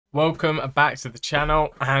Welcome back to the channel,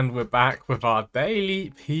 and we're back with our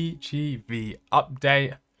daily PGV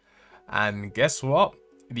update. And guess what?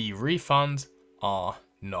 The refunds are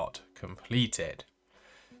not completed.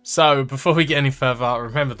 So before we get any further,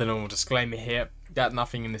 remember the normal disclaimer here that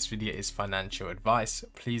nothing in this video is financial advice.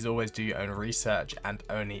 Please always do your own research and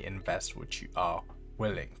only invest what you are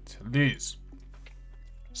willing to lose.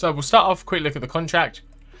 So we'll start off with a quick look at the contract.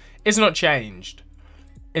 It's not changed.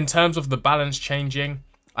 In terms of the balance changing,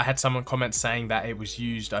 I had someone comment saying that it was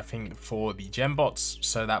used, I think, for the gem bots,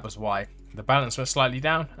 so that was why the balance went slightly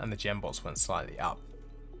down and the gem bots went slightly up.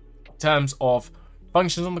 In terms of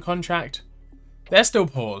functions on the contract, they're still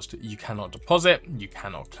paused. You cannot deposit, you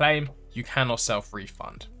cannot claim, you cannot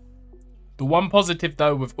self-refund. The one positive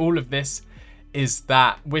though with all of this is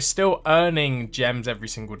that we're still earning gems every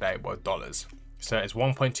single day, well, dollars. So it's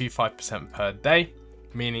 1.25% per day,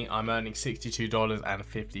 meaning I'm earning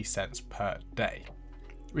 $62.50 per day.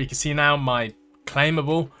 We can see now my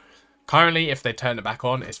claimable, currently if they turn it back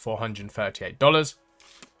on, is $438.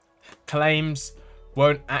 Claims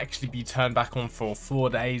won't actually be turned back on for 4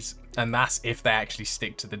 days, and that's if they actually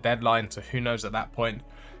stick to the deadline, so who knows at that point.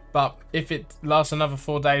 But if it lasts another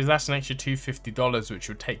 4 days, that's an extra $250, which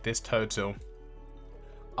would take this total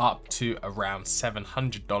up to around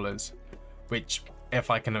 $700, which if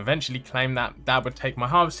I can eventually claim that, that would take my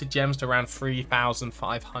harvested gems to around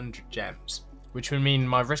 3,500 gems. Which would mean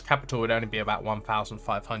my risk capital would only be about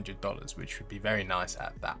 $1,500, which would be very nice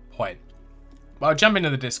at that point. But I'll jump into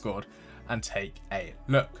the Discord and take a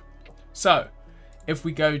look. So, if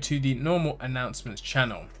we go to the normal announcements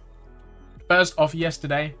channel. First off,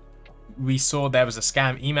 yesterday, we saw there was a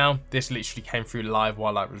scam email. This literally came through live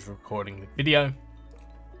while I was recording the video.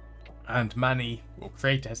 And Manny, or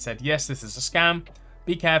creator, has said, yes, this is a scam.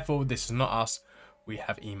 Be careful, this is not us. We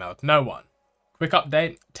have emailed no one. Quick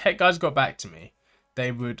update, tech guys got back to me.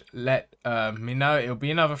 They would let me know it'll be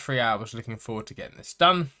another 3 hours. Looking forward to getting this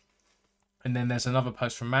done. And then there's another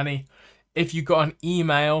post from Manny. If you got an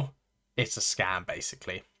email, it's a scam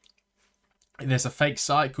basically. There's a fake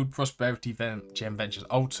site called Prosperity Gem Ventures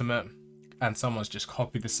Ultimate, and someone's just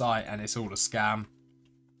copied the site and it's all a scam.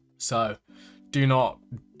 So do not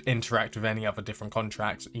interact with any other different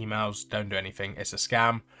contracts, emails, don't do anything. It's a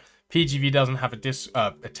scam. PGV doesn't have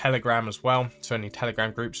a Telegram as well, so any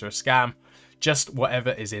Telegram groups are a scam. Just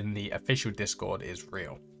whatever is in the official Discord is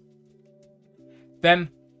real. Then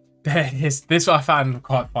there is this, I found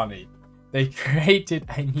quite funny. They created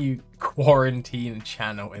a new quarantine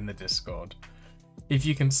channel in the Discord. If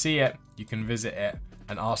you can see it, you can visit it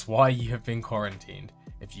and ask why you have been quarantined.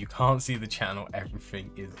 If you can't see the channel, everything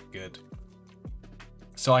is good.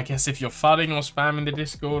 So I guess if you're fudding or spamming the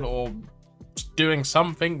Discord or doing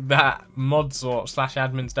something that mods or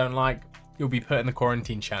 /admins don't like, you'll be put in the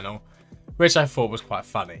quarantine channel, which I thought was quite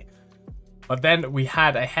funny. But then we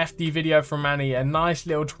had a hefty video from Manny, a nice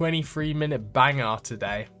little 23-minute banger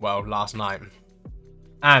today, well, last night.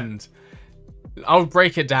 And I'll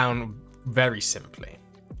break it down very simply.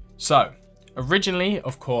 So originally,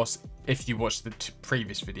 of course, if you watched the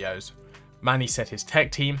previous videos, Manny said his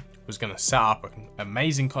tech team was going to set up an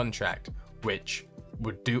amazing contract which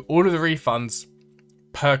would do all of the refunds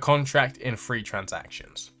per contract in 3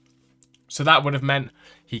 transactions. So that would have meant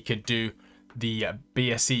he could do the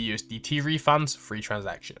BSC USDT refunds, 3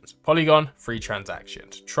 transactions. Polygon, 3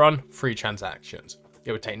 transactions. Tron, 3 transactions.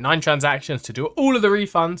 It would take 9 transactions to do all of the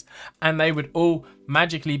refunds, and they would all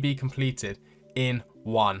magically be completed in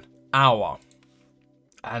 1 hour.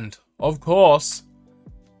 And of course,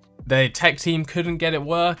 the tech team couldn't get it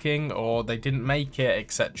working, or they didn't make it,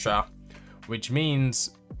 etc. Which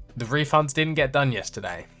means the refunds didn't get done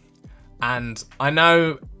yesterday. And I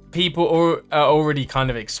know people are already kind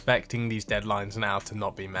of expecting these deadlines now to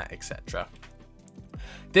not be met, etc.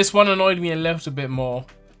 This one annoyed me a little bit more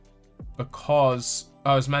because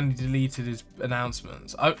Manny deleted his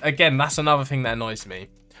announcements. Again, that's another thing that annoys me.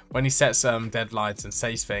 When he sets deadlines and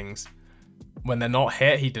says things, when they're not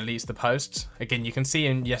hit, he deletes the posts. Again, you can see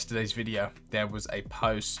in yesterday's video, there was a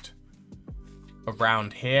post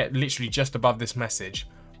around here, literally just above this message,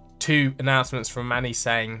 2 announcements from Manny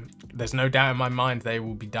saying there's no doubt in my mind they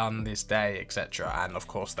will be done this day, etc. And of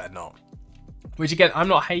course they're not. Which again, I'm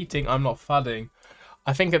not hating, I'm not fudding.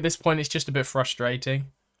 I think at this point it's just a bit frustrating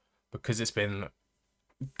because it's been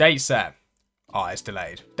date set. Oh, it's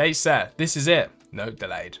delayed. Date set. This is it. No,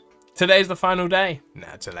 delayed. Today's the final day.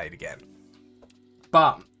 Nah, delayed again.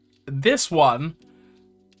 But this one,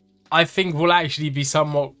 I think will actually be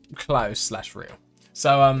somewhat close / real.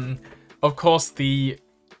 So, of course, the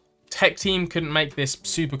tech team couldn't make this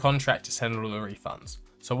super contract to send all the refunds.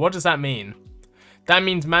 So what does that mean? That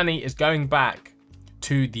means Manny is going back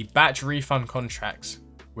to the batch refund contracts,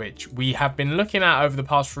 which we have been looking at over the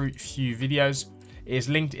past few videos. It is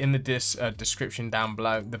linked in the description down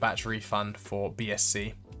below, the batch refund for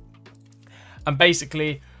BSC. And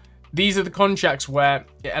basically, these are the contracts where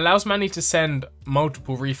it allows Manny to send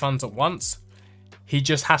multiple refunds at once. He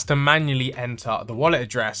just has to manually enter the wallet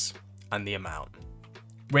address and the amount,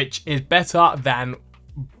 which is better than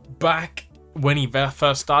back when he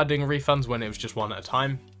first started doing refunds, when it was just one at a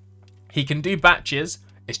time. He can do batches,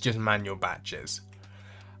 it's just manual batches.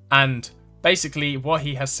 And basically what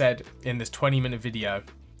he has said in this 20-minute video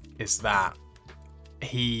is that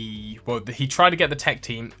he tried to get the tech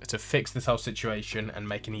team to fix this whole situation and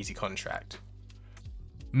make an easy contract.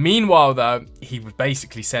 Meanwhile though, he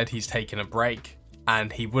basically said he's taken a break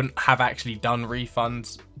and he wouldn't have actually done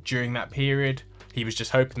refunds during that period. He was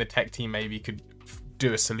just hoping the tech team maybe could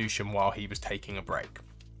do a solution while he was taking a break.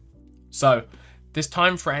 So this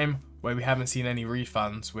time frame where we haven't seen any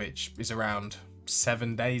refunds, which is around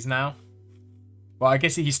 7 days now. Well, I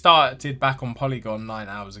guess he started back on Polygon 9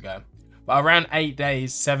 hours ago. But around 8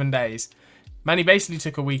 days, 7 days, Manny basically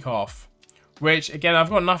took a week off. Which, again, I've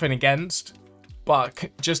got nothing against. But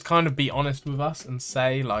just kind of be honest with us and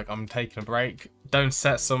say, like, I'm taking a break. Don't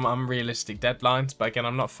set some unrealistic deadlines. But again,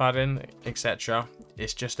 I'm not fudding, etc.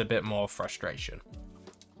 It's just a bit more frustration.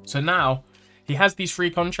 So now, he has these free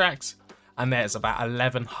contracts. And there's about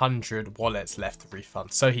 1,100 wallets left to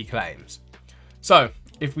refund. So he claims. So,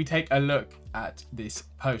 if we take a look at this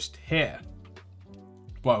post here.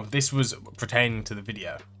 Well, this was pertaining to the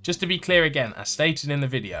video. Just to be clear again, as stated in the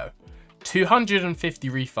video, 250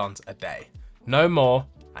 refunds a day. No more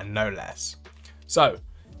and no less. So,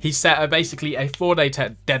 he set basically a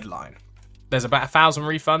 4-day deadline. There's about 1,000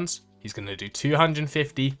 refunds. He's going to do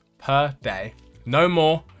 250 per day. No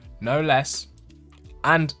more, no less.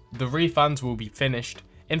 And the refunds will be finished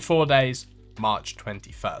in 4 days, March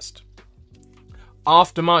 21st.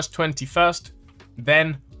 After March 21st,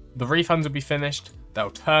 then the refunds will be finished. They'll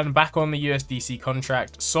turn back on the USDC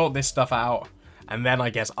contract, sort this stuff out, and then I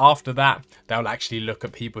guess after that, they'll actually look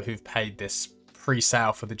at people who've paid this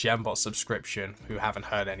pre-sale for the Gembot subscription who haven't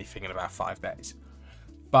heard anything in about 5 days.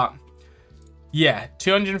 But yeah,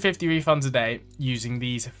 250 refunds a day using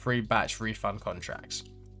these free batch refund contracts.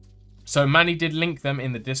 So Manny did link them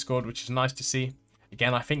in the Discord, which is nice to see.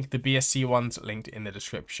 Again, I think the BSC one's linked in the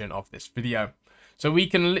description of this video. So we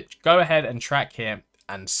can go ahead and track here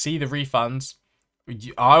and see the refunds.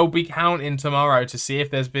 I'll be counting tomorrow to see if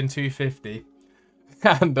there's been 250.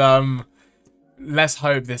 And let's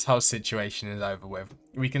hope this whole situation is over with.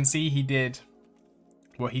 We can see he did,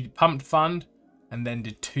 well, he pumped fund and then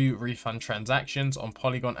did 2 refund transactions on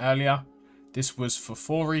Polygon earlier. This was for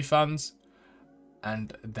 4 refunds.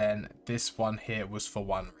 And then this one here was for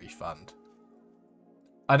 1 refund.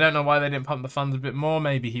 I don't know why they didn't pump the funds a bit more.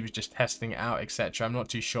 Maybe he was just testing it out, etc. I'm not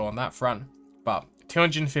too sure on that front. But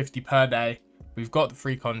 250 per day. We've got the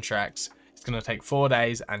free contracts. It's going to take 4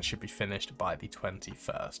 days and should be finished by the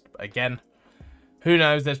 21st. But again, who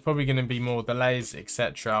knows? There's probably going to be more delays,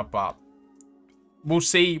 etc. But we'll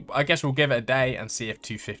see. I guess we'll give it a day and see if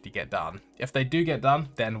 250 get done. If they do get done,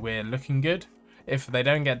 then we're looking good. If they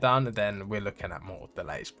don't get done, then we're looking at more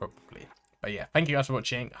delays probably. But yeah, thank you guys for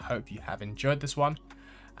watching. I hope you have enjoyed this one.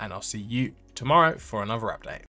 And I'll see you tomorrow for another update.